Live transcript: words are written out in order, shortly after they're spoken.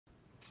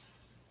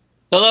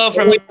Hello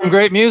from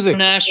great music.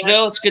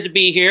 Nashville. It's good to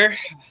be here.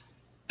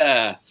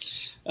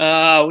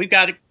 We've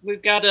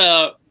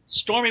got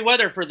stormy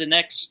weather for the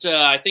next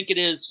I think it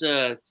is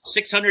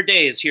 600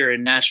 days here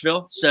in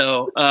Nashville.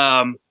 So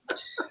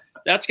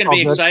that's going to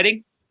be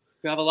exciting.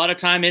 We have a lot of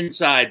time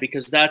inside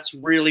because that's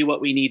really what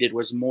we needed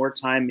was more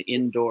time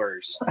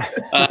indoors.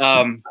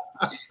 I'm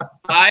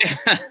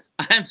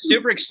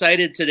super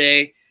excited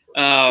today.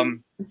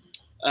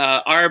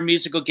 Our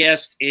musical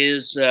guest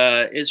is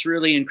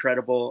really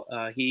incredible.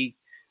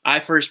 I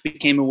first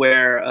became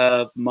aware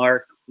of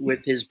Marc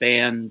with his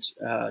band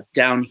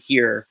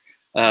Downhere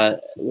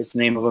was the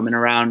name of them, and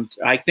around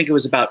I think it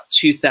was about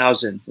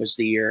 2000 was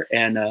the year,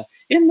 and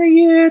in the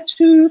year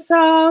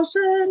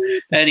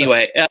 2000.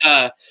 Anyway,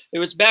 it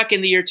was back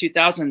in the year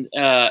 2000,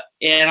 and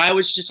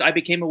I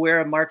became aware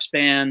of Marc's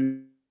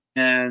band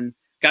and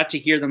got to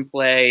hear them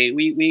play.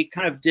 We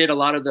kind of did a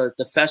lot of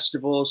the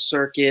festival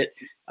circuit.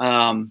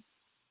 And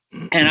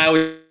I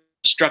was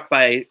struck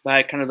by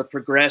kind of the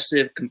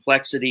progressive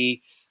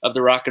complexity of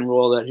the rock and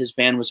roll that his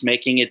band was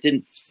making. It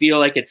didn't feel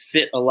like it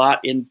fit a lot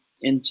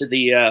into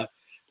the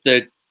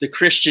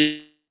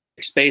Christian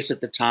space at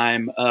the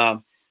time,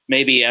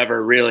 maybe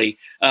ever really.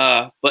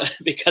 But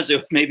because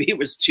maybe it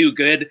was too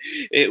good,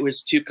 it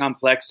was too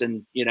complex,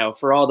 and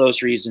for all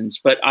those reasons.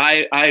 But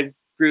I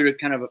grew to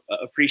kind of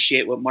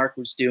appreciate what Marc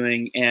was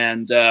doing,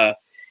 and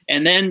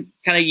then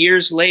kind of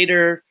years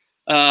later.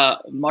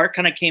 Marc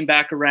kind of came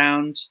back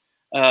around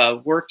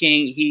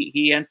working.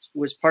 He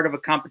was part of a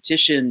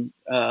competition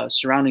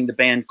surrounding the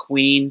band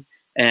Queen,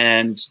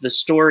 and the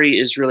story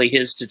is really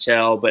his to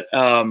tell.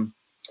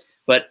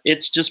 But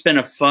it's just been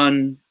a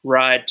fun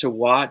ride to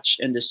watch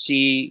and to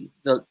see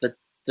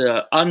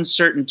the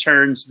uncertain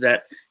turns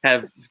that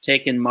have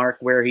taken Marc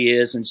where he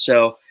is. And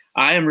so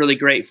I am really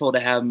grateful to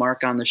have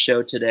Marc on the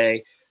show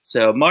today.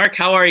 So Marc,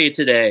 how are you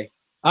today?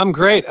 I'm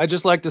great. I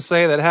just like to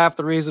say that half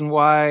the reason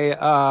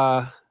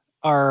why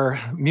our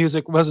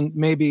music wasn't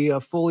maybe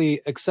fully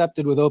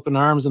accepted with open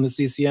arms in the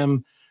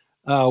CCM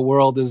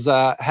world is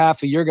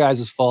half of your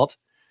guys' fault,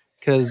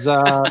 because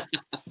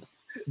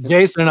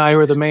Jason and I, who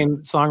were the main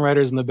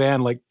songwriters in the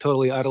band, like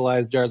totally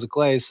idolized Jars of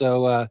Clay.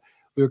 So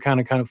we were kind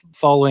of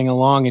following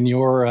along in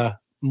your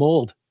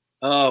mold.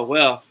 Oh,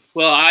 well,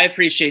 I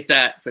appreciate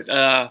that.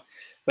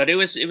 But it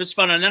was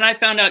fun. And then I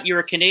found out you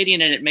were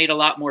Canadian, and it made a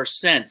lot more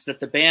sense that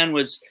the band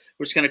was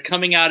kind of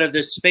coming out of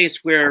this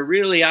space where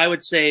really I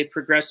would say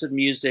progressive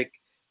music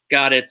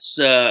got its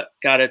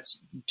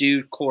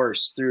due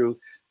course through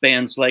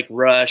bands like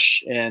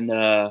Rush and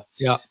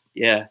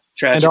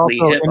Tragically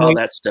Hip, all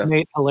that stuff.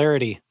 Innate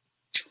hilarity.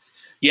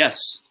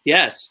 Yes.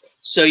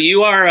 So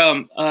you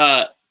are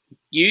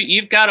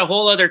you've got a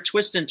whole other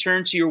twist and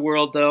turn to your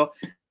world, though.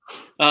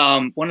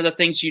 One of the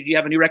things you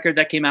have a new record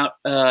that came out,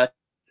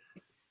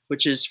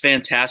 which is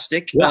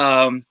fantastic.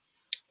 Yeah.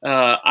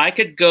 I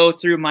could go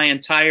through my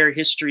entire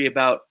history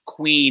about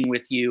Queen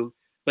with you,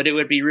 but it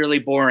would be really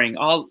boring.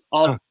 I'll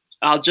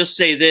just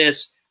say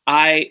this: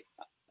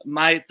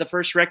 the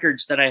first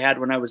records that I had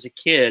when I was a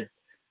kid,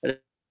 that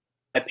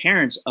my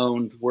parents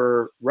owned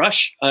were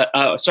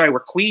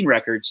were Queen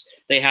records.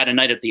 They had A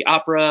Night at the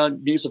Opera,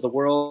 News of the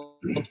World,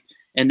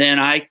 and then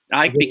I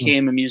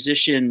became a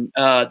musician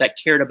that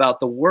cared about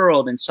the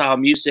world and saw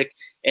music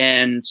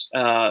and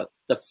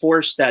the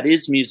force that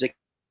is music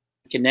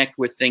connect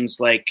with things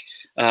like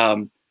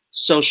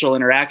social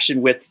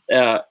interaction with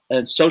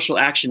social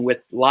action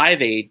with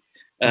Live Aid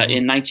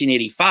in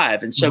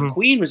 1985, and so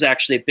Queen was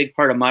actually a big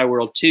part of my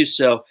world too.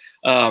 So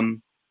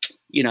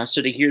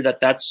so to hear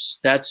that's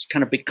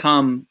kind of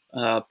become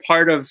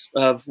part of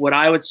what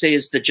I would say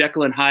is the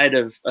Jekyll and Hyde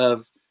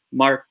of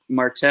Marc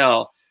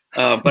Martel.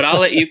 But I'll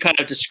let you kind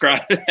of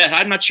describe it.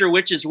 I'm not sure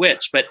which is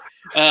which, but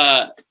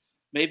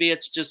maybe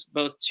it's just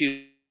both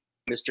two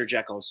Mr.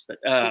 Jekylls.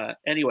 But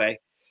anyway.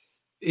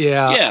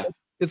 Yeah.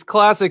 It's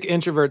classic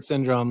introvert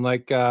syndrome.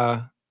 Like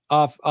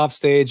off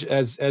stage,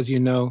 as you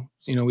know,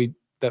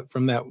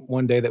 from that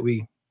one day that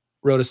we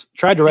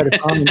tried to write a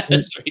song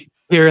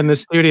here in the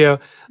studio.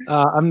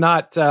 I'm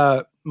not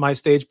my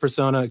stage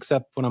persona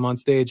except when I'm on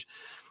stage.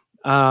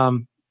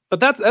 But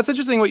that's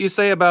interesting what you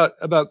say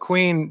about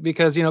Queen,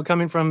 because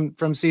coming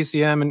from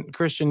CCM and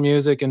Christian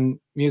music and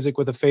music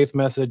with a faith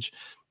message,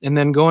 and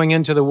then going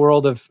into the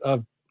world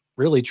of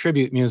really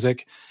tribute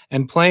music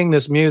and playing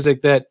this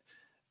music that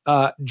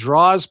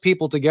draws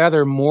people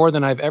together more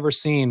than I've ever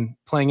seen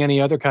playing any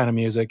other kind of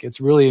music.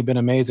 It's really been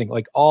amazing.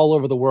 Like all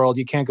over the world,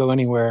 you can't go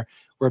anywhere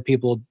where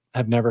people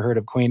have never heard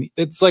of Queen.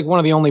 It's like one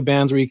of the only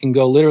bands where you can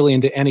go literally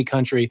into any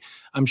country.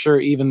 I'm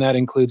sure even that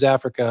includes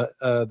Africa,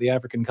 the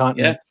African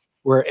continent,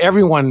 where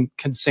everyone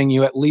can sing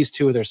you at least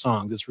two of their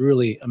songs. It's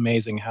really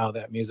amazing how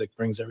that music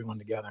brings everyone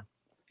together.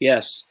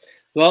 Yes.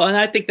 Well, and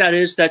I think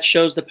that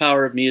shows the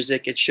power of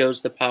music. It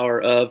shows the power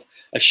of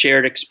a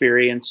shared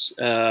experience.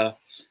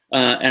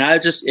 And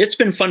it's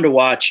been fun to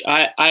watch.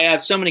 I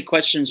have so many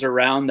questions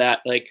around that,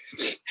 like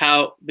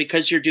how,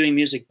 because you're doing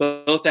music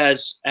both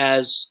as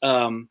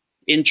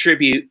in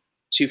tribute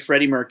to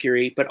Freddie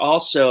Mercury, but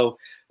also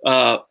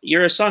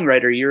you're a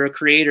songwriter, you're a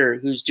creator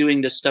who's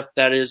doing this stuff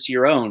that is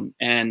your own,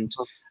 and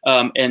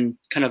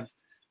kind of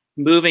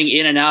moving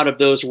in and out of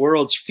those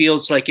worlds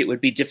feels like it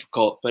would be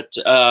difficult. But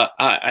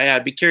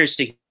I'd be curious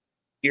to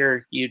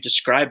hear you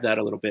describe that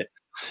a little bit.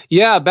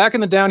 Yeah, back in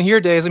the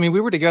Downhere days, I mean,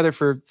 we were together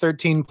for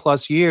 13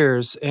 plus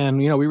years,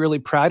 and, you know, we really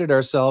prided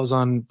ourselves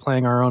on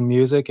playing our own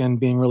music and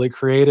being really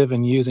creative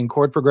and using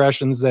chord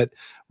progressions that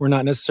were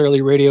not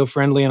necessarily radio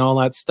friendly and all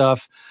that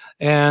stuff.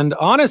 And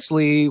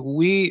honestly,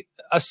 we,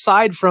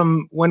 aside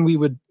from when we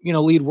would, you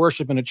know, lead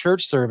worship in a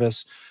church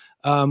service,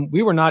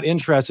 we were not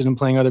interested in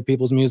playing other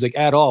people's music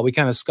at all. We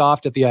kind of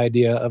scoffed at the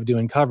idea of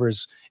doing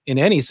covers in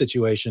any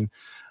situation.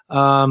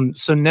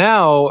 So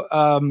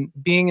now,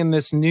 being in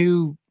this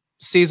new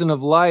season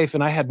of life,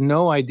 and I had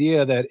no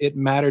idea that it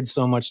mattered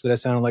so much that I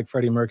sounded like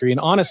Freddie Mercury. And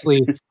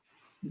honestly,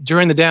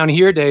 during the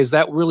Downhere days,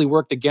 that really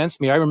worked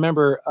against me. I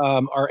remember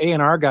our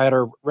A&R guy at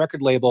our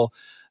record label,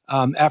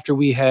 after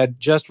we had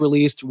just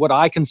released what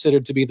I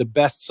considered to be the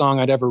best song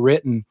I'd ever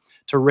written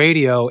to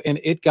radio, and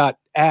it got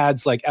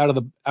ads like out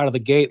of the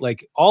gate.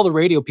 Like, all the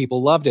radio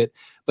people loved it,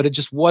 but it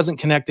just wasn't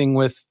connecting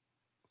with,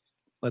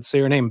 let's say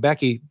her name,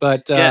 Becky.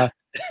 But yeah.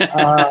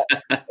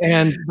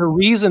 And the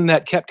reason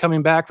that kept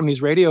coming back from these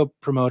radio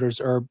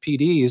promoters or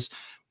PDs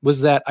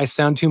was that I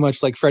sound too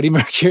much like Freddie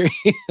Mercury.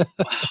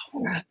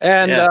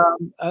 And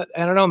I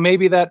don't know,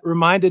 maybe that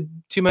reminded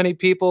too many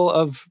people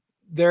of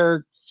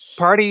their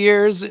party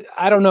years.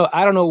 I don't know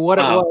what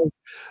it was,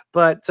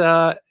 but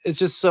it's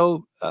just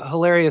so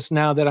hilarious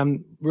now that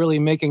I'm really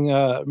making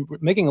a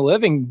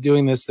living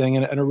doing this thing,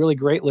 and a really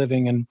great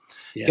living, and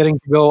getting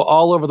to go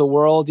all over the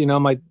world. You know,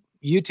 my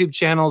YouTube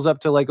channel's up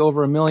to like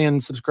over 1 million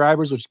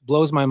subscribers, which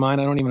blows my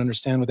mind. I don't even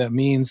understand what that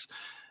means.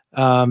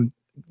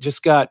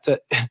 Just got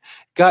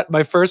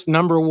my first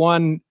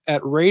 #1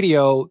 at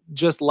radio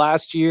just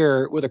last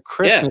year with a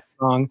Christmas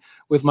song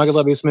with Michael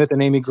W. Smith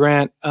and Amy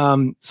Grant.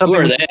 Who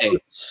are they?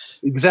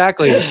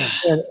 Exactly.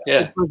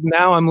 It's like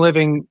now I'm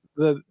living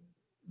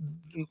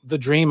the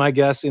dream, I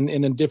guess,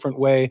 in a different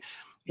way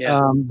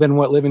than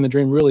what living the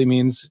dream really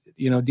means,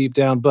 you know, deep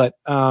down. But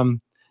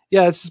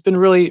yeah, it's just been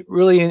really,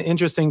 really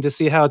interesting to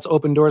see how it's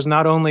opened doors,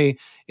 not only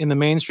in the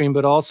mainstream,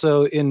 but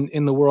also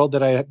in the world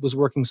that I was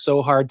working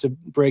so hard to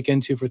break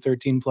into for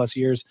 13 plus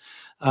years.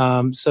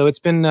 So it's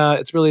been,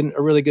 it's really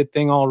a really good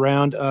thing all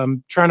around.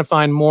 Trying to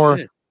find more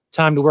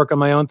time to work on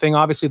my own thing.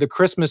 Obviously, the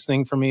Christmas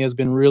thing for me has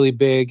been really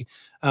big.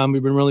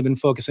 We've really been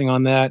focusing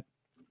on that.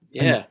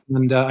 Yeah.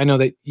 And I know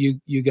that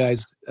you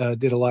guys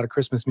did a lot of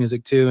Christmas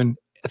music too. And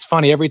it's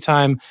funny, every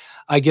time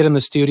I get in the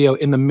studio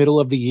in the middle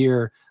of the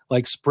year,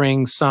 like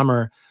spring,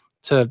 summer,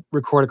 to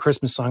record a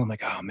Christmas song, I'm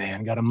like, oh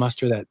man, got to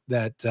muster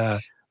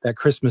that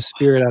Christmas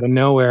spirit out of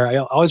nowhere. I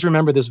always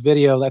remember this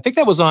video. I think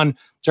that was on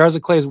Jars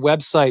of Clay's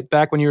website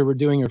back when you were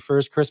doing your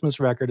first Christmas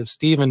record, of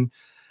Steven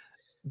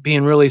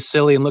being really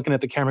silly and looking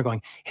at the camera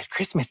going, it's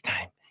Christmas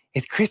time.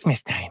 It's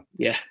Christmas time.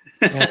 Yeah.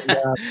 And,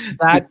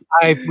 that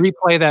I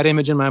replay that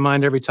image in my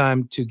mind every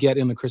time to get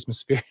in the Christmas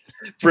spirit.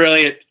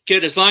 Brilliant.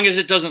 Good. As long as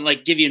it doesn't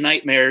like give you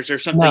nightmares or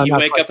something. No, you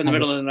wake up in the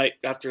middle of the night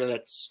after.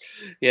 That's,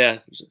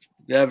 that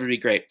would be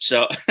great.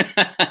 So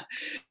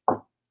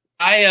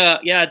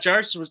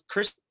Jars was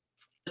Christmas,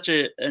 such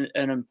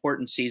an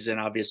important season,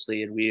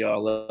 obviously, and we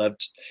all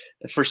loved.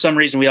 For some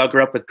reason, we all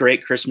grew up with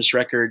great Christmas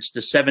records.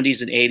 The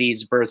 70s and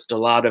 80s birthed a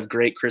lot of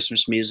great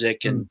Christmas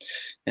music, and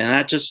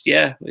that just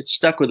it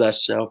stuck with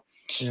us. So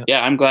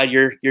I'm glad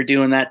you're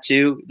doing that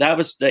too. That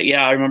was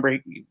I remember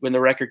when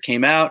the record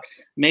came out.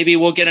 Maybe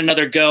we'll get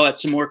another go at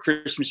some more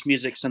Christmas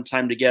music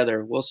sometime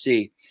together. We'll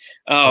see.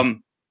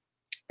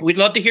 We'd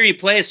love to hear you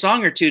play a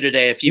song or two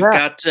today if you've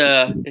got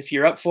if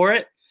you're up for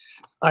it.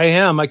 I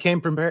am. I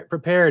came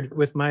prepared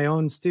with my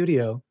own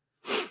studio,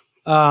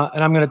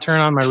 and I'm going to turn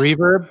on my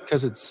reverb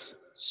because it's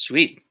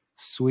sweet.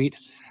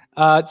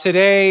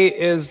 Today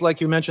is, like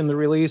you mentioned, the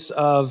release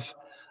of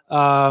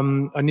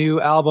a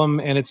new album,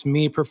 and it's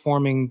me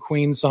performing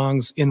Queen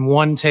songs in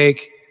one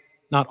take.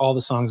 Not all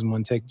the songs in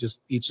one take,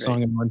 just each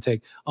song in one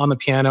take on the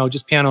piano,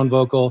 just piano and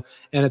vocal.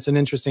 And it's an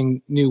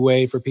interesting new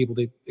way for people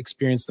to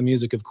experience the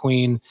music of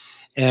Queen.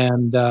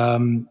 And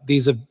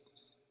these have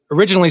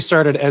originally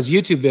started as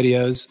YouTube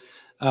videos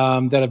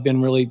that have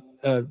been really,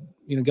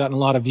 gotten a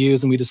lot of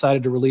views, and we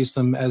decided to release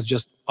them as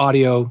just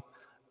audio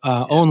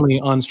only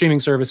on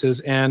streaming services.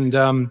 And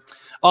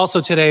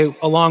also today,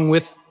 along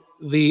with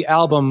the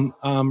album,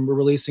 we're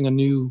releasing a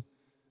new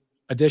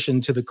addition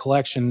to the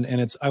collection, and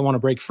it's I Want to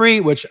Break Free,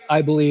 which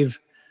I believe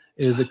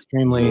is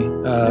extremely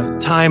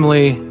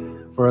timely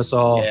for us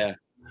all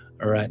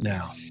right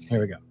now. Here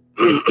we go.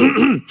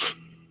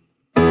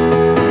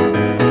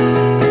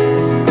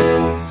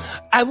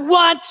 I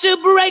want to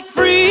break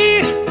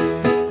free.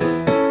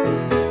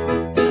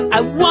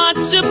 I want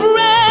to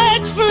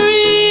break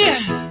free.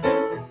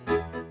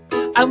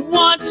 I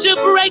want to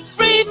break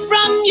free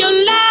from your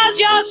lies.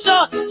 You're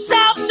so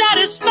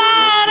self-satisfied.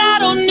 I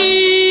don't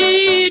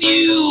need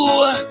you.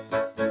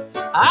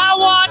 I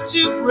want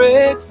to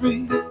break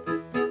free.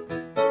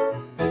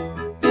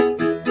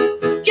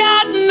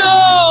 God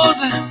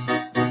knows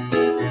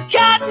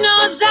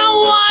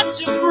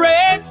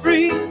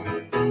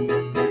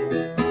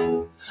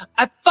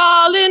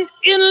fallen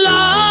in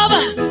love.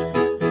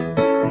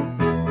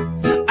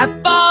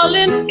 I've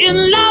fallen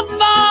in love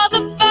for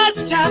the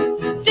first time.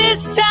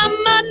 This time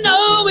I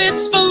know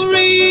it's for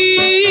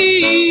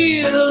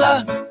real.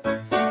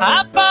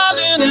 I've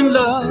fallen in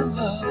love.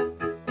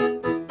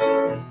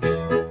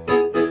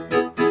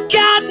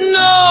 God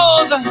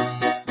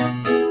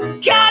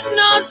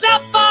knows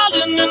I've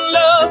fallen in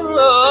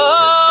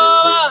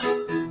love.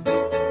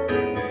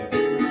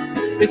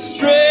 It's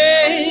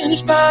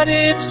strange, but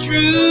it's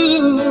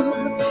true.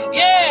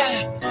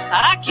 Yeah,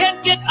 I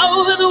can't get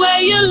over the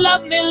way you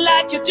love me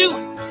like you do.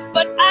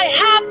 But I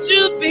have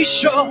to be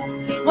sure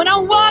when I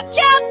walk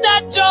out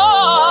that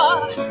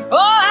door. Oh,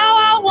 how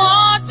I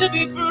want to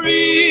be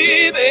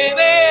free,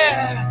 baby.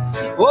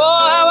 Oh,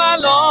 how I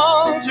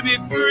long to be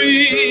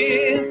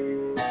free.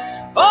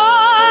 Oh,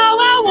 how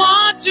I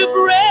want to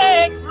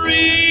break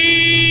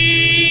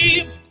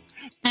free.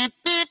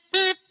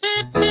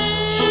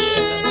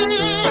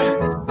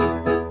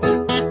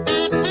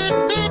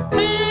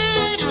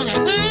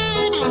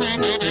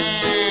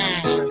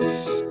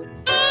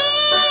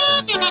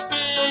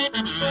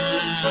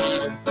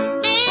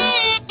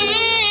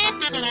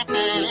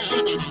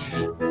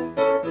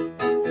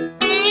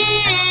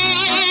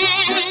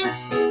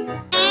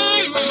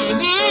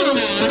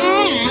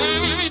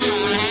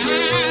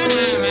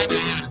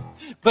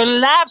 But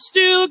life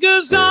still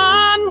goes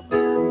on,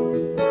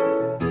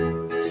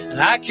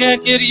 and I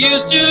can't get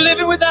used to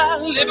living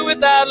without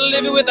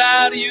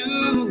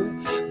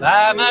you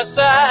by my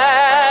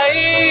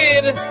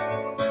side.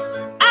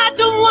 I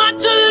don't want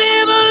to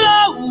live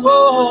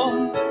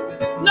alone.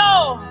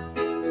 No,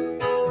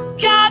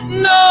 God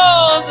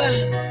knows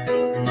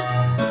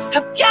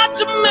I've got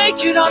to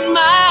make it on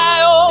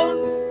my own.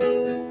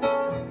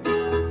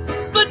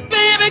 But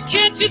baby,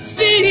 can't you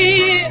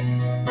see?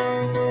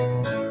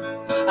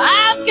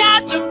 I've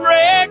got to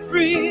break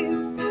free.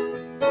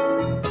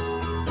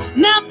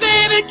 Now,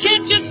 baby,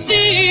 can't you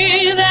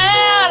see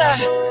that?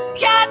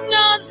 God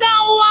knows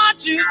I want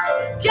to.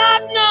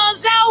 God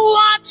knows I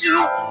want to.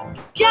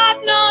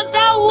 God knows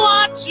I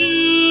want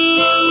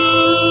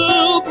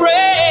to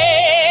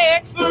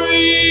break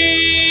free.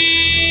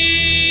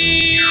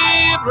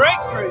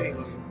 Break free.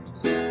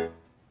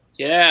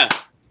 Yeah.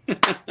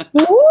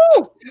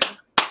 Woo!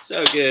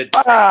 So good.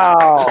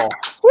 Wow.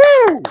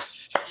 Woo!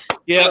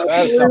 Yeah.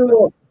 That's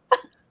something.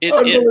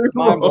 It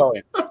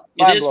Mind-blowing.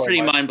 It is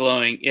pretty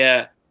mind-blowing.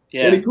 Yeah.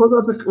 Yeah. When he pulls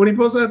out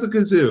the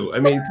kazoo, I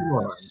mean, come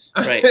on.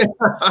 Right.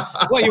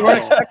 What, you weren't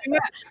expecting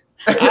that?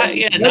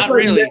 Yeah, not like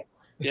really.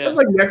 Yeah. That's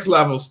like next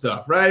level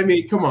stuff, right? I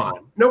mean, come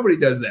on. Nobody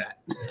does that.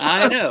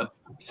 I know.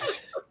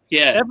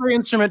 Yeah. Every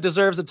instrument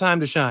deserves a time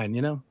to shine,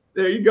 you know?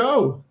 There you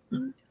go.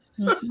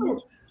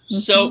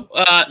 So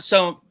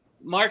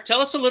Marc,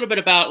 tell us a little bit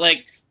about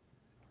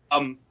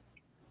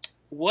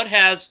what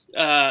has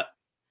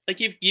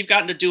you've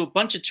gotten to do a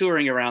bunch of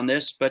touring around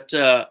this, but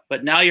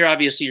now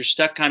you're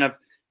stuck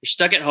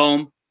at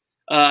home.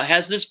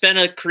 Has this been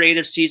a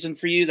creative season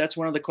for you? That's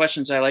one of the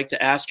questions I like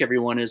to ask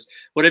everyone is,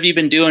 what have you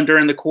been doing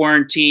during the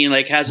quarantine?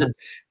 Like, has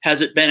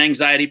it been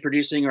anxiety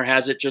producing, or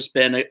has it just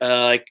been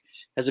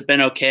has it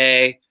been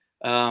okay?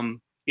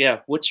 Yeah.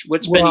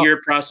 What's been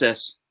your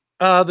process?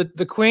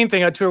 The Queen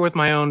thing, I tour with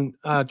my own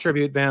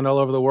tribute band all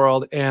over the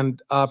world.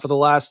 And for the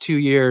last 2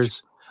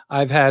 years,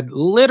 I've had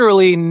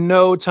literally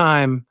no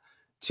time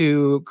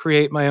to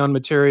create my own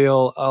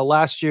material.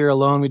 Last year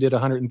alone, we did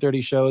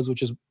 130 shows,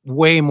 which is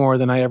way more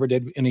than I ever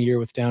did in a year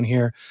with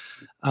Downhere.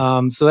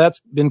 So that's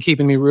been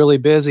keeping me really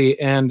busy.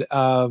 And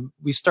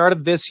we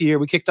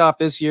kicked off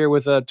this year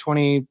with a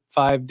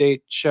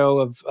 25-date show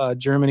of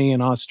Germany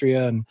and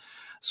Austria and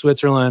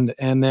Switzerland.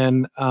 And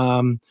then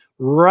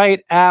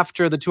right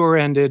after the tour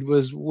ended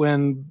was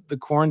when the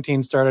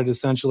quarantine started,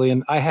 essentially.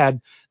 And I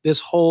had this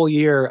whole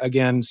year,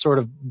 again, sort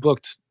of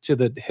booked to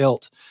the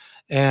hilt.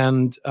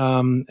 And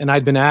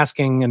I'd been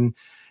asking and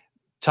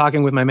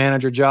talking with my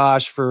manager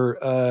Josh for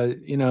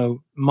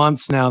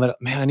months now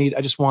that, man,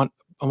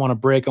 I want a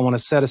break. I want to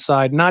set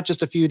aside not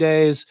just a few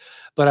days,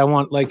 but I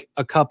want like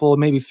a couple,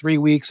 maybe 3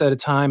 weeks at a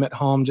time at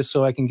home, just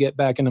so I can get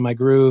back into my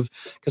groove.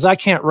 Because I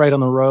can't write on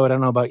the road. I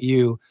don't know about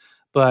you,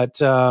 but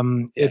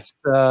it's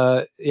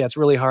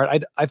really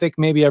hard. I think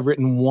maybe I've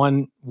written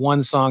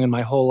one song in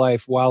my whole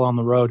life while on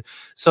the road.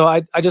 So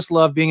I just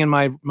love being in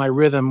my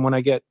rhythm when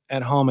I get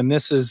at home, and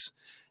this is,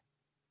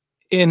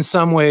 in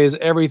some ways,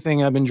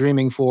 everything I've been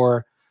dreaming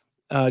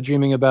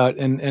about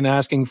and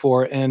asking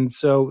for. And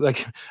so,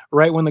 like,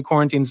 right when the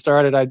quarantine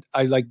started,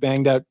 I like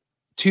banged out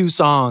 2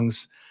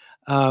 songs,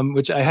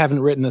 which I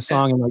haven't written a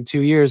song in like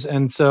 2 years.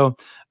 And so,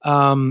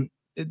 and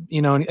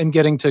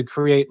getting to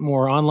create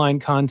more online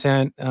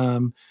content,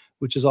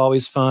 which is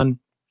always fun.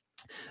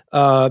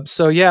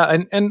 So yeah,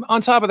 and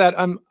on top of that,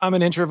 I'm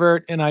an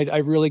introvert, and I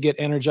really get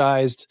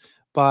energized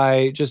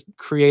by just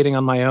creating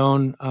on my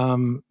own.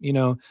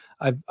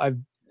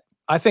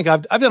 I think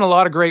I've done a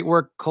lot of great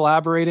work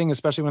collaborating,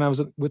 especially when I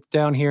was with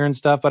Downhere and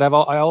stuff. But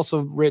I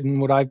also written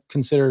what I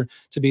consider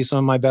to be some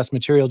of my best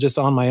material just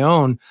on my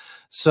own.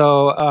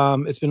 So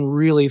it's been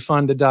really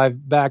fun to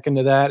dive back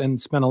into that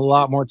and spend a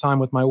lot more time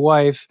with my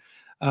wife.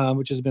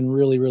 which has been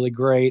really, really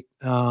great.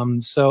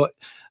 So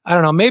I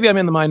don't know, maybe I'm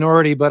in the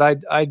minority, but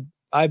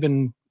I've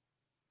been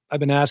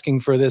asking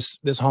for this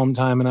home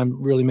time, and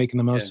I'm really making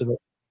the most of it.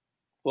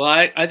 Well,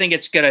 I think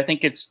it's good. I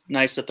think it's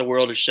nice that the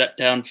world is shut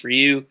down for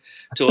you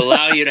to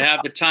allow you to have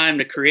the time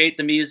to create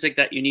the music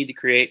that you need to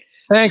create.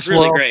 Thanks, it's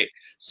really Will. great.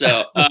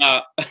 So,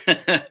 but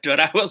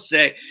I will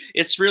say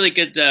it's really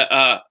good.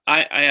 It's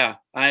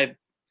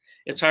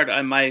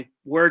hard. My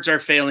words are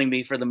failing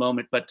me for the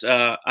moment, but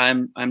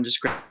I'm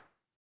just grateful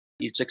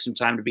you took some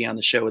time to be on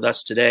the show with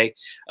us today.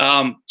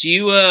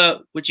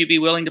 Would you be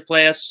willing to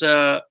play us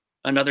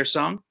another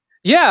song?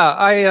 Yeah,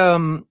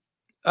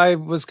 I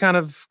was kind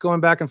of going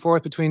back and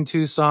forth between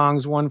two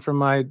songs, one from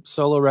my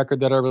solo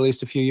record that I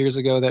released a few years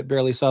ago that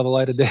barely saw the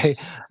light of day,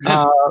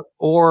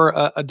 or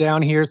a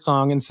Downhere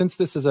song. And since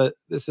this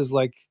is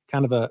like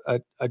kind of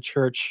a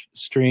church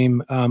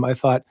stream, I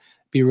thought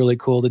it'd be really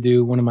cool to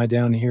do one of my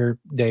Downhere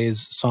days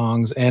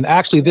songs. And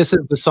actually, this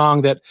is the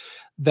song that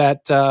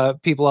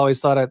people always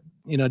thought I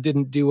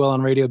didn't do well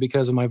on radio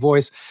because of my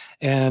voice.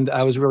 And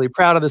I was really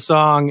proud of the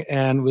song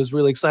and was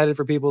really excited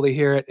for people to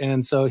hear it.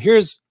 And so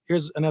here's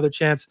another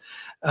chance.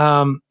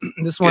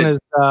 This one is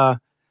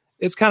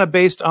it's kind of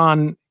based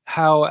on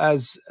how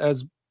as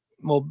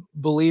well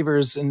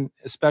believers, and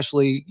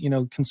especially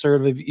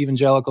conservative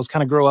evangelicals,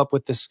 kind of grow up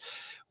with this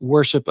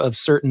worship of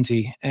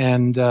certainty,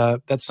 and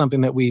that's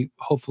something that we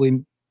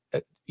hopefully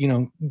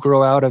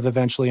grow out of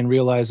eventually, and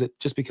realize that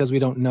just because we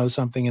don't know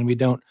something and we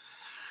don't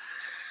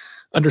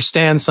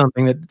understand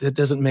something, that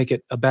doesn't make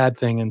it a bad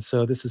thing. And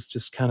so this is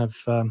just kind of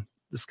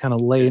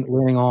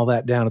laying all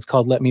that down. It's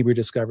called "Let Me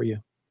Rediscover You."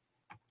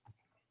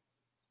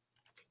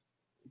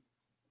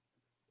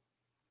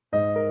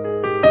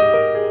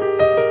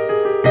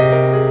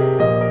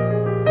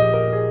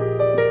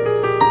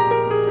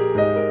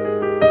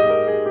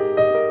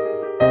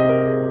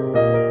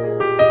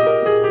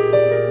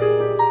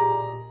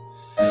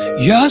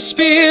 Your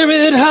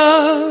spirit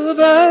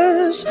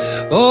hovers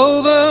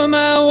over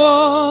my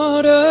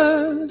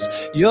waters.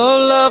 Your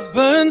love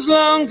burns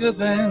longer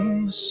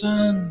than the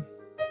sun.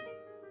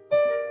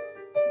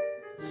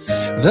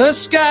 The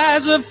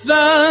skies of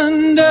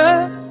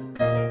thunder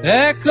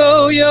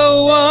echo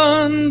your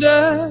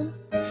wonder.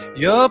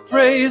 Your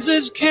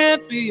praises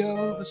can't be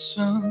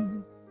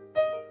oversung.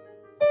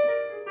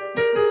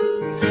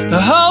 The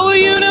whole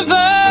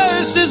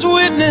universe is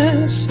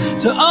witness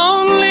to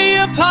only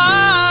a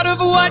part of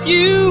what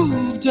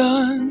you've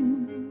done.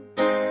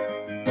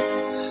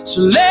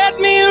 So let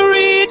me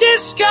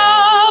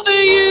rediscover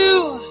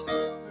you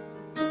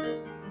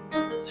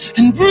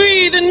and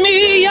breathe in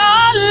me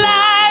your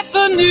life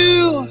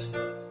anew.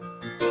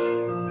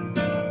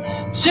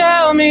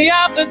 Tell me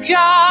of the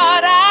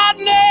God I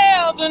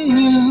never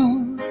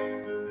knew,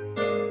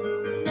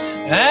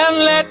 and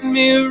let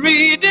me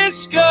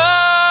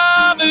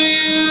rediscover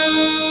you.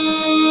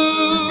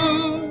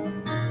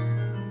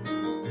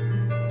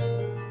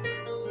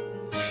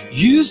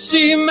 You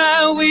see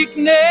my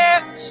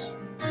weakness,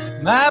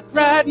 my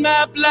pride,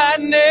 my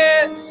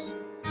blindness.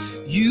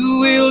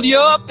 You wield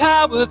your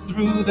power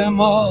through them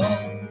all.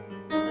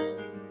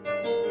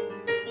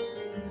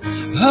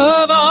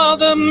 Of all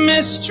the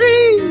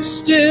mysteries,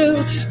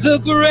 still the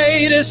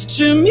greatest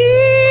to me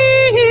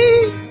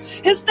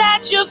is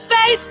that you're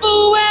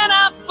faithful when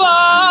I fall.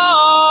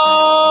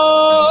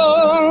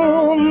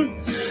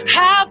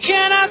 How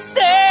can I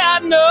say I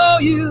know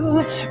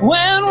you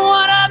when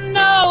what I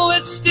know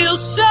is still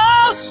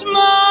so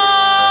small?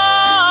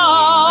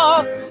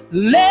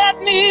 Let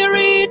me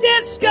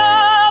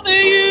rediscover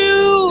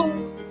you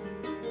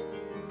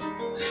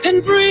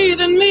and breathe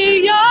in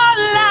me your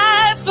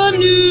life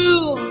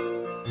anew.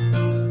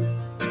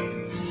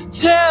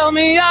 Tell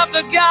me of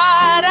the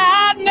God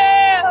I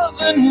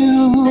never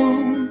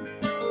knew,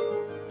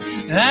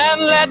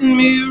 and let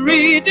me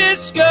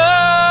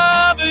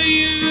rediscover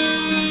you.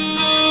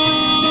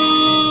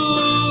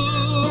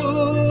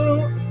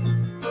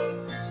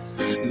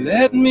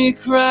 Let me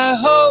cry,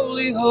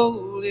 holy,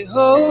 holy,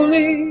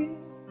 holy.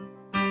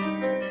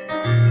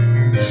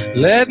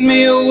 Let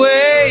me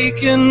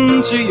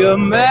awaken to your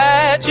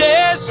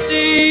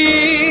majesty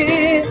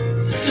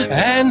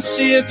and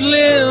see a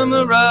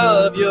glimmer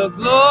of your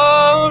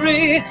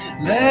glory.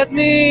 Let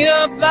me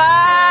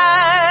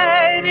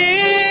abide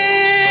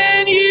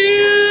in you.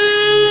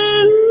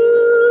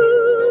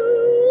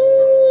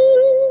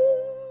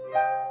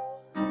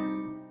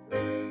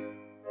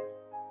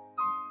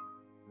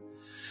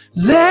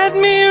 Let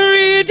me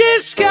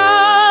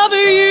rediscover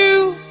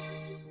you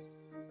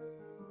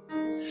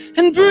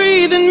and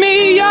breathe in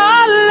me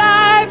your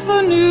life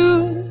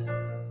anew.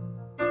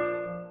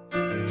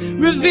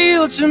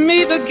 Reveal to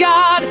me the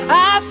God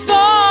I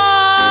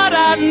thought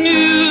I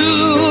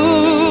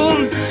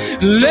knew.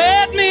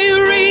 Let me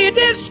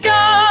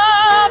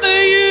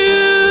rediscover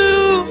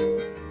you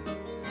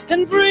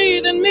and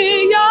breathe in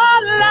me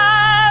your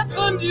life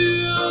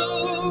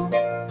anew.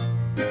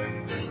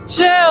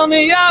 Tell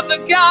me of the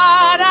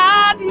God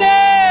I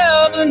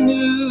never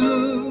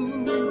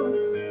knew,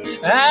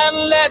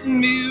 and let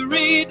me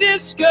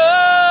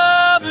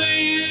rediscover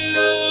you.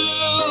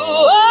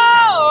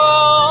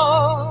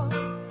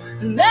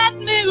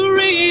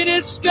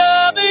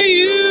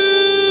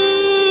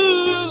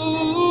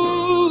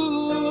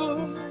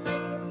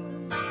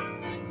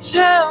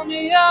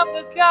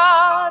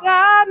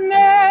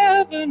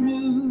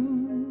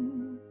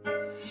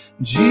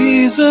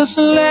 Jesus,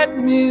 let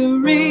me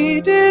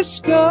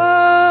rediscover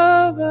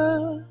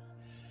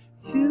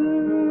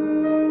you.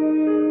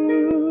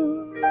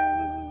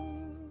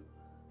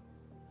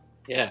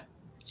 Yeah,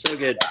 so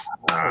good.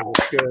 Oh,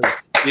 good.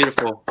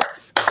 Beautiful.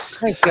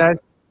 Thanks, guys.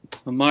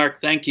 Well,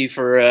 Mark, thank you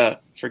for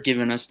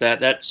giving us that.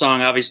 That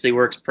song obviously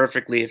works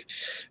perfectly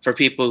for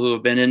people who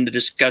have been in the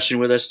discussion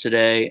with us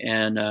today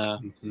and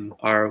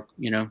are,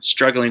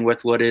 struggling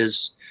with what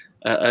is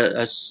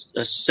a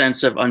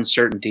sense of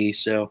uncertainty.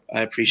 So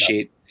I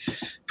appreciate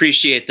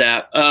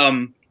that.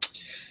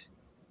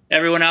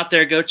 Everyone out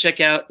there, go check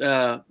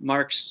out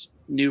Mark's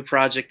new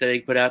project that he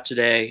put out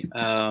today.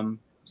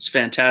 It's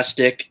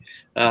fantastic.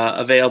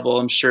 Available,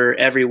 I'm sure,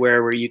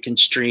 everywhere where you can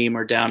stream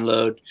or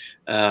download.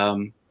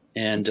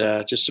 And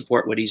just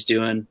support what he's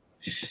doing.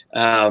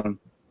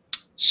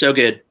 So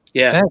good.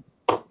 Yeah.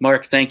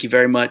 Mark, thank you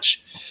very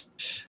much.